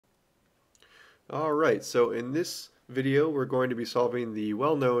Alright, so in this video we're going to be solving the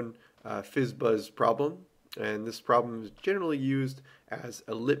well-known Fizzbuzz problem, and this problem is generally used as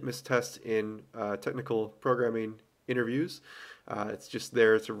a litmus test in technical programming interviews. It's just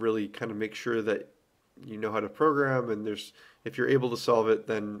there to really kind of make sure that you know how to program, and if you're able to solve it,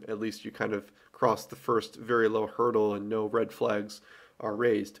 then at least you kind of cross the first very low hurdle and no red flags are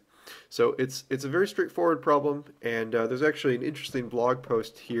raised. So it's a very straightforward problem, and there's actually an interesting blog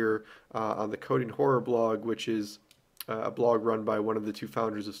post here on the Coding Horror blog, which is a blog run by one of the two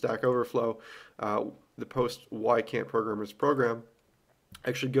founders of Stack Overflow. The post "Why Can't Programmers Program"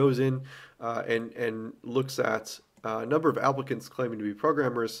 actually goes in and looks at a number of applicants claiming to be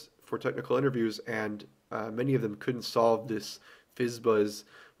programmers for technical interviews, and many of them couldn't solve this Fizzbuzz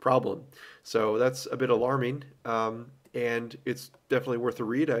problem. So that's a bit alarming. And it's definitely worth a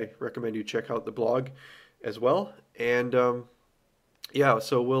read. I recommend you check out the blog as well. And yeah,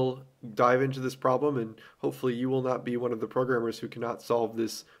 so we'll dive into this problem, and hopefully you will not be one of the programmers who cannot solve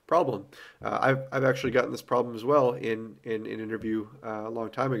this problem. I've actually gotten this problem as well in an interview a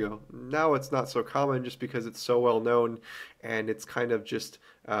long time ago. Now it's not so common just because it's so well known, and it's kind of just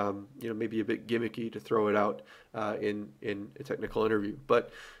maybe a bit gimmicky to throw it out in a technical interview. But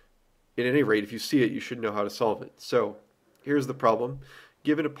at any rate, if you see it, you should know how to solve it. So here's the problem.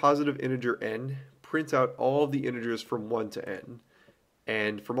 Given a positive integer n, print out all the integers from 1 to n.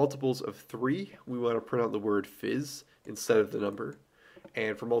 And for multiples of 3, we want to print out the word fizz instead of the number.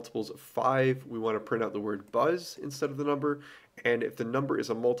 And for multiples of 5, we want to print out the word buzz instead of the number. And if the number is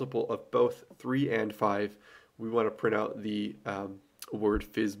a multiple of both 3 and 5, we want to print out the word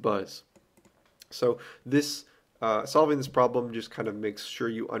fizzbuzz. So solving this problem just kind of makes sure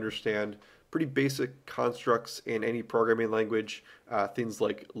you understand pretty basic constructs in any programming language, things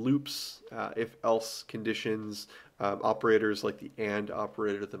like loops, if-else conditions, operators like the AND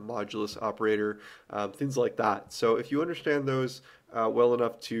operator, the modulus operator, things like that. So if you understand those well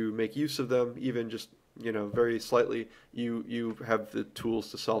enough to make use of them, even just very slightly, you have the tools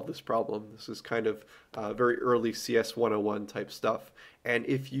to solve this problem. This is kind of very early CS 101 type stuff. And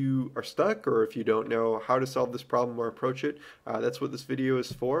if you are stuck, or if you don't know how to solve this problem or approach it, that's what this video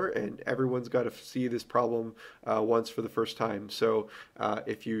is for, and everyone's got to see this problem once for the first time. So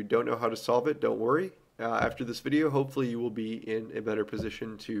if you don't know how to solve it, don't worry. After this video, hopefully you will be in a better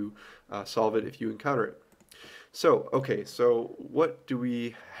position to solve it if you encounter it. So, okay, so what do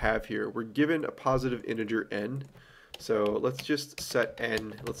we have here? We're given a positive integer n. So let's just set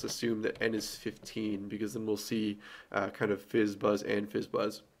n, let's assume that n is 15, because then we'll see kind of fizzbuzz and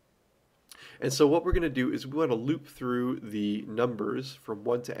fizzbuzz. And so what we're going to do is we want to loop through the numbers from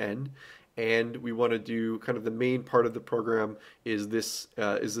 1 to n, and we want to do kind of the main part of the program is this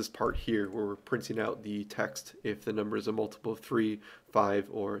part here, where we're printing out the text if the number is a multiple of 3, 5,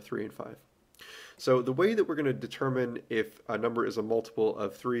 or 3 and 5. So the way that we're going to determine if a number is a multiple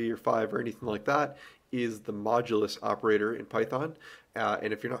of 3 or 5 or anything like that is the modulus operator in Python.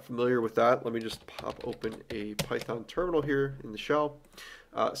 And if you're not familiar with that, let me just pop open a Python terminal here in the shell.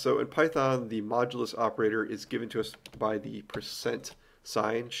 So in Python, the modulus operator is given to us by the %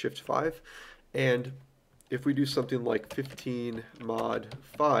 sign, shift 5. And if we do something like 15 mod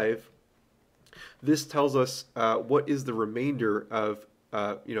 5, this tells us what is the remainder of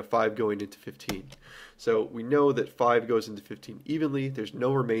 5 going into 15. So we know that 5 goes into 15 evenly, there's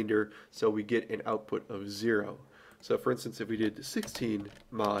no remainder, so we get an output of 0. So for instance, if we did 16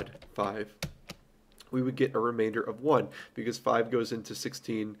 mod 5, we would get a remainder of 1, because 5 goes into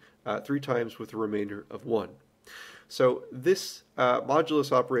 16 3 times with a remainder of 1. So this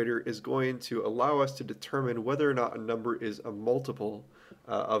modulus operator is going to allow us to determine whether or not a number is a multiple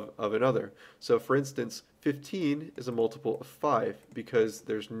of another. So for instance, 15 is a multiple of 5 because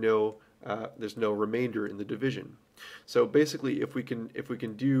there's no remainder in the division. So basically, if we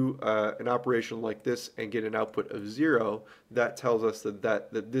can do an operation like this and get an output of 0, that tells us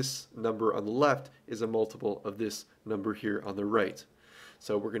that this number on the left is a multiple of this number here on the right.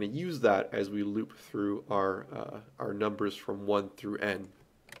 So we're going to use that as we loop through our numbers from 1 through n.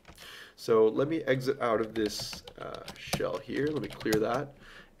 So let me exit out of this shell here. Let me clear that.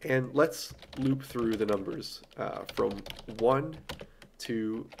 And let's loop through the numbers from 1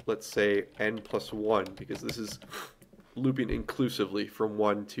 to, let's say, n plus 1, because this is looping inclusively from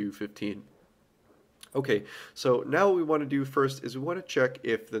 1 to 15. Okay, so now what we want to do first is we want to check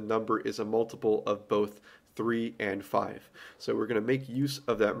if the number is a multiple of both 3 and 5. So we're going to make use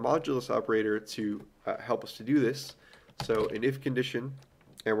of that modulus operator to help us to do this. So an if condition,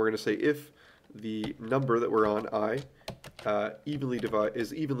 and we're going to say if the number that we're on, I,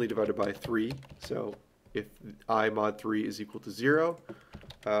 is evenly divided by 3. So if I mod 3 is equal to 0,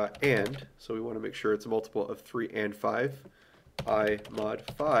 and, so we want to make sure it's a multiple of 3 and 5, I mod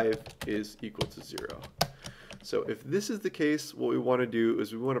 5 is equal to 0. So if this is the case, what we want to do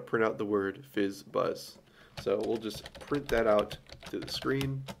is we want to print out the word Fizzbuzz. So we'll just print that out to the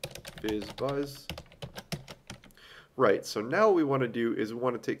screen, Fizzbuzz. Right, so now what we want to do is we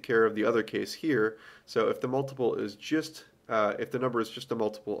want to take care of the other case here. So if the multiple is just, if the number is just a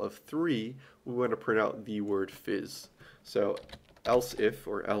multiple of 3, we want to print out the word fizz. So else if,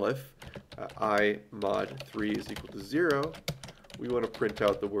 or elif, I mod 3 is equal to 0, we want to print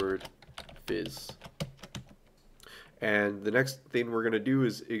out the word fizz. And the next thing we're going to do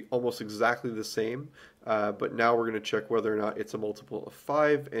is almost exactly the same, but now we're going to check whether or not it's a multiple of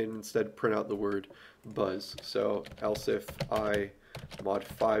 5 and instead print out the word buzz. So else if I mod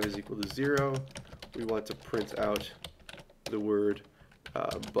 5 is equal to 0, we want to print out the word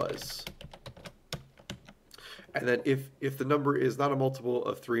buzz. And then if the number is not a multiple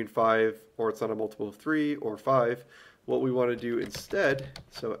of 3 and 5, or it's not a multiple of 3 or 5, what we want to do instead,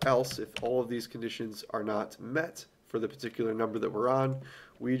 so else if all of these conditions are not met for the particular number that we're on,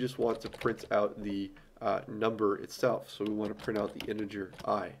 we just want to print out the number itself. So we want to print out the integer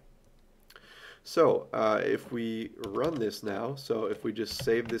I. So if we run this now, so if we just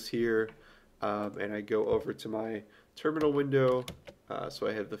save this here, and I go over to my terminal window, so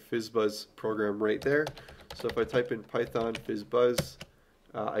I have the Fizzbuzz program right there. So if I type in Python Fizzbuzz,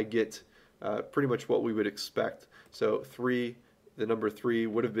 I get pretty much what we would expect. So 3, the number 3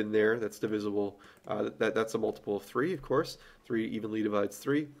 would have been there. That's divisible. That's a multiple of 3, of course. 3 evenly divides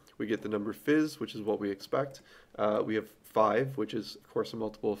 3. We get the number fizz, which is what we expect. We have 5, which is, of course, a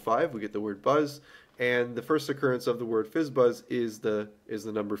multiple of 5. We get the word buzz. And the first occurrence of the word fizzbuzz is the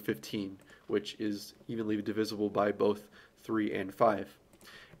number 15, which is evenly divisible by both 3 and 5.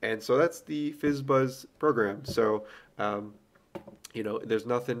 And so that's the Fizzbuzz program. So, you know, there's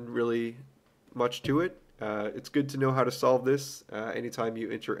nothing really much to it. It's good to know how to solve this anytime you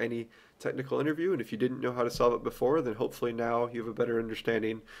enter any technical interview. And if you didn't know how to solve it before, then hopefully now you have a better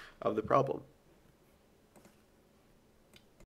understanding of the problem.